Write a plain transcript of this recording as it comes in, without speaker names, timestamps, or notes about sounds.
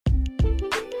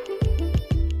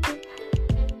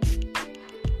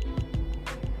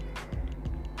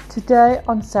Today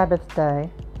on Sabbath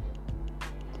Day,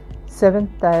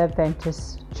 Seventh-day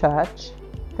Adventist Church,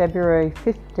 February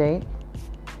 15th,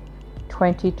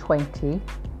 2020,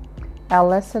 our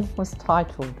lesson was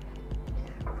titled,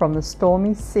 From the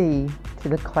Stormy Sea to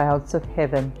the Clouds of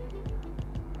Heaven.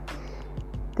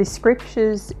 The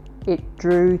scriptures it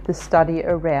drew the study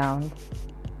around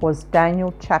was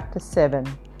Daniel chapter 7,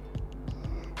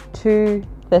 2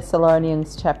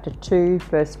 Thessalonians chapter 2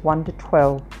 verse 1 to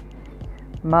 12,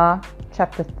 Mark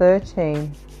chapter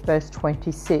 13 verse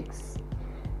 26,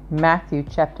 Matthew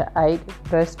chapter 8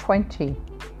 verse 20,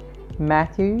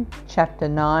 Matthew chapter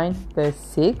 9 verse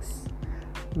 6,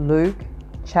 Luke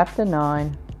chapter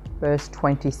 9 verse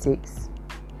 26.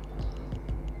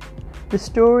 The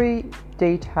story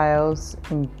details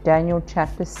in Daniel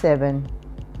chapter 7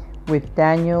 with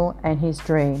Daniel and his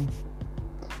dream,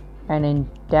 and in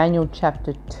Daniel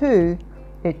chapter 2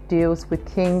 it deals with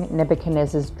King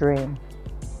Nebuchadnezzar's dream.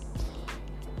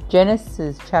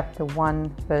 Genesis chapter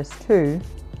 1 verse 2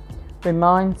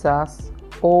 reminds us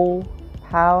all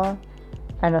power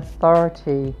and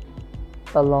authority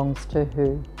belongs to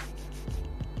who?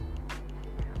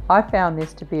 I found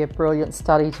this to be a brilliant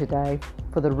study today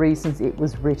for the reasons it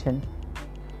was written.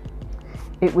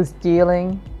 It was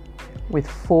dealing with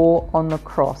four on the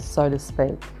cross, so to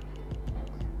speak.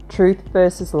 Truth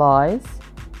versus lies,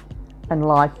 and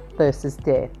life versus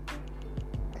death.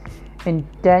 In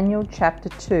Daniel chapter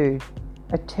 2,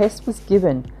 a test was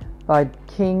given by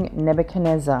King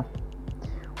Nebuchadnezzar,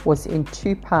 was in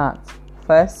two parts.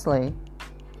 Firstly,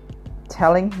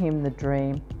 telling him the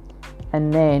dream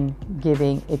and then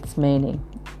giving its meaning.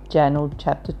 Daniel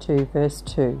chapter 2 verse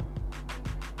 2.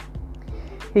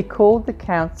 He called the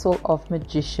council of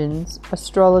magicians,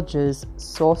 astrologers,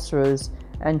 sorcerers,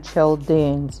 and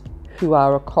Chaldeans, who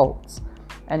are occults,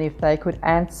 and if they could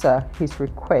answer his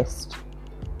request.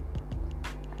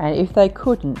 And if they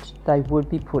couldn't, they would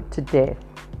be put to death.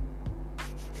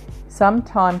 Some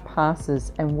time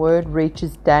passes and word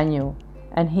reaches Daniel,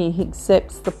 and he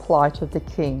accepts the plight of the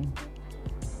king.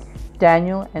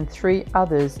 Daniel and three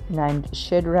others named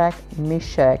Shadrach,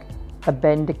 Meshach,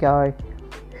 Abednego,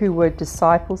 who were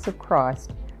disciples of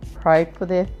Christ, prayed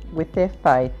with their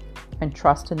faith and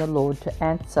trust in the Lord to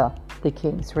answer the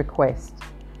king's request.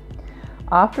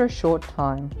 After a short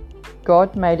time,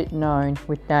 God made it known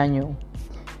with Daniel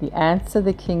the answer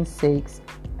the king seeks,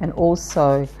 and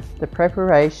also the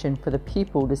preparation for the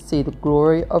people to see the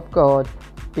glory of God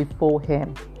before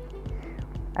him.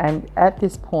 And at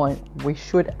this point, we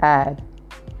should add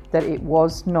that it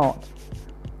was not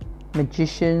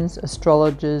magicians,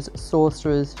 astrologers,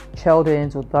 sorcerers,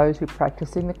 Chaldeans, or those who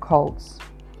practicing the cults.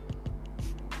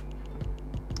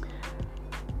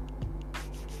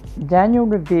 Daniel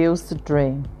reveals the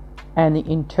dream and the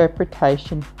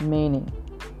interpretation meaning.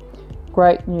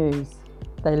 Great news,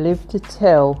 they lived to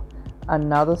tell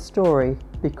another story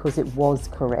because it was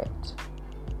correct.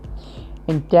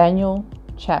 In Daniel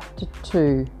chapter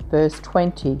 2 verse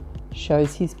 20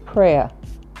 shows his prayer.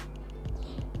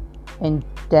 In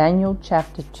Daniel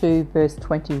chapter 2 verse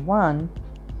 21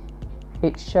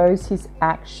 it shows his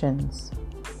actions.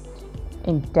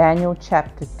 In Daniel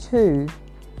chapter 2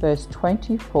 verse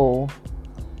 24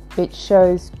 it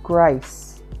shows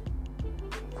grace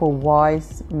for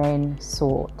wise men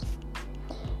sought.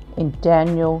 In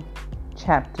Daniel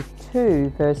chapter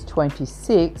 2 verse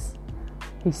 26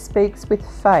 he speaks with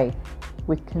faith,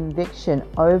 with conviction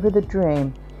over the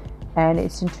dream and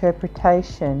its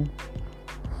interpretation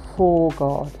for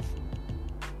God.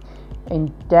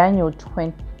 In Daniel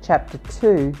chapter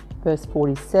 2 verse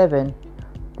 47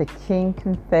 the king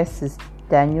confesses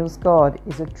Daniel's God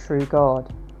is a true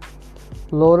God,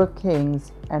 Lord of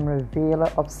kings and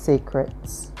revealer of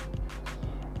secrets.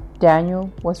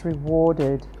 Daniel was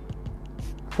rewarded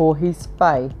for his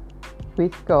faith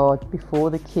with God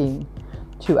before the king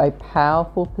to a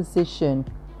powerful position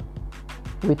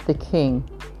with the king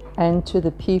and to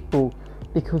the people,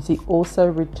 because he also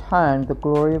returned the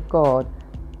glory of God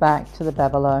back to the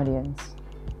Babylonians.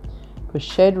 For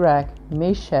Shadrach,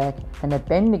 Meshach, and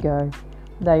Abednego,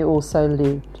 they also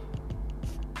lived.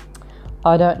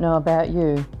 I don't know about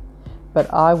you,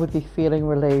 but I would be feeling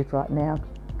relieved right now,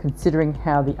 considering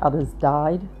how the others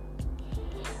died.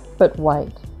 But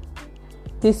wait,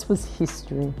 this was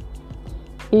history.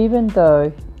 Even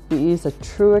though it is a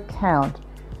true account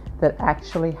that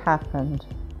actually happened,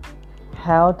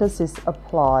 how does this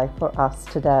apply for us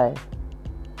today?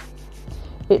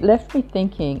 It left me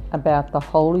thinking about the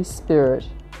Holy Spirit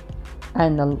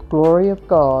and the glory of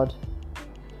God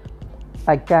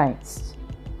against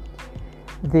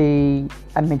the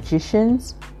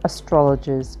magicians,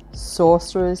 astrologers,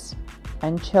 sorcerers,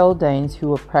 and Chaldeans who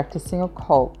were practicing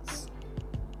occults.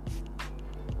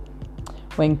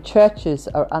 When churches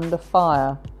are under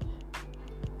fire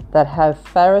that have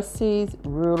Pharisees,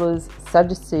 rulers,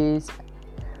 Sadducees,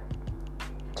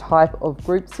 type of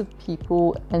groups of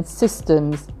people and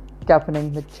systems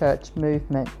governing the church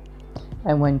movement,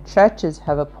 and when churches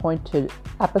have appointed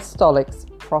apostolics,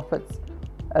 prophets,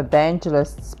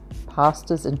 evangelists,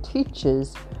 pastors and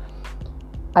teachers,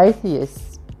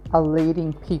 atheists are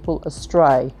leading people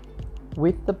astray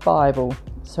with the Bible,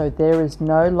 so there is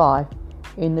no life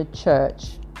in the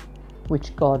church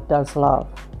which God does love.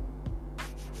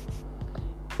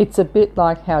 It's a bit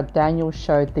like how Daniel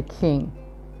showed the king.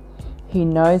 He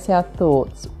knows our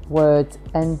thoughts, words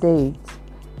and deeds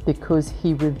because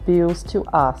he reveals to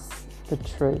us the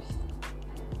truth.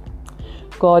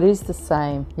 God is the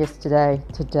same yesterday,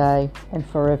 today and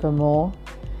forevermore.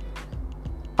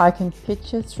 I can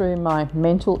picture through my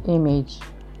mental image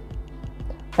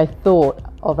a thought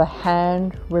of a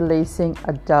hand releasing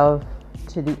a dove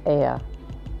to the air.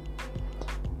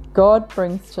 God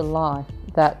brings to life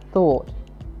that thought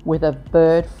with a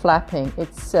bird flapping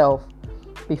itself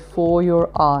before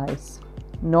your eyes,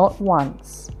 not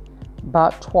once,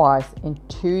 but twice in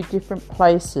two different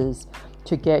places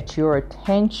to get your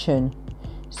attention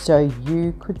so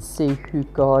you could see who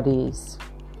God is.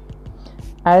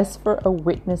 As for a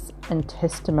witness and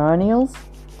testimonials,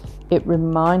 it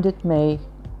reminded me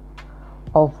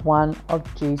of one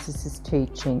of Jesus'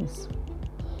 teachings.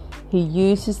 He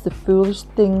uses the foolish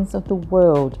things of the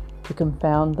world to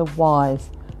confound the wise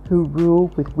who rule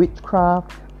with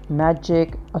witchcraft,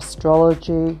 magic,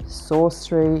 astrology,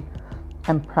 sorcery,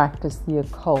 and practice the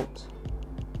occult.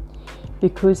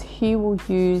 Because he will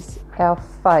use our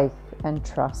faith and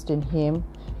trust in him,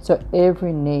 so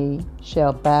every knee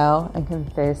shall bow and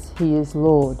confess he is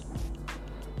Lord.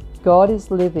 God is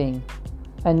living,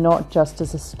 and not just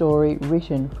as a story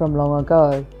written from long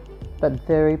ago, but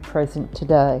very present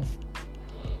today.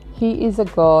 He is a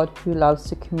God who loves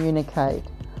to communicate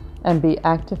and be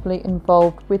actively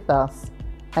involved with us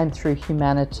and through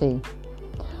humanity.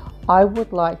 I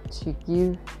would like to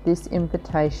give this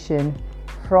invitation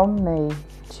from me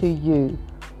to you.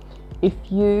 If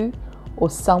you or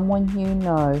someone you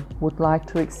know would like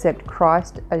to accept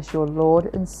Christ as your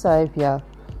Lord and Saviour,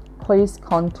 please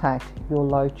contact your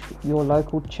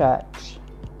local church.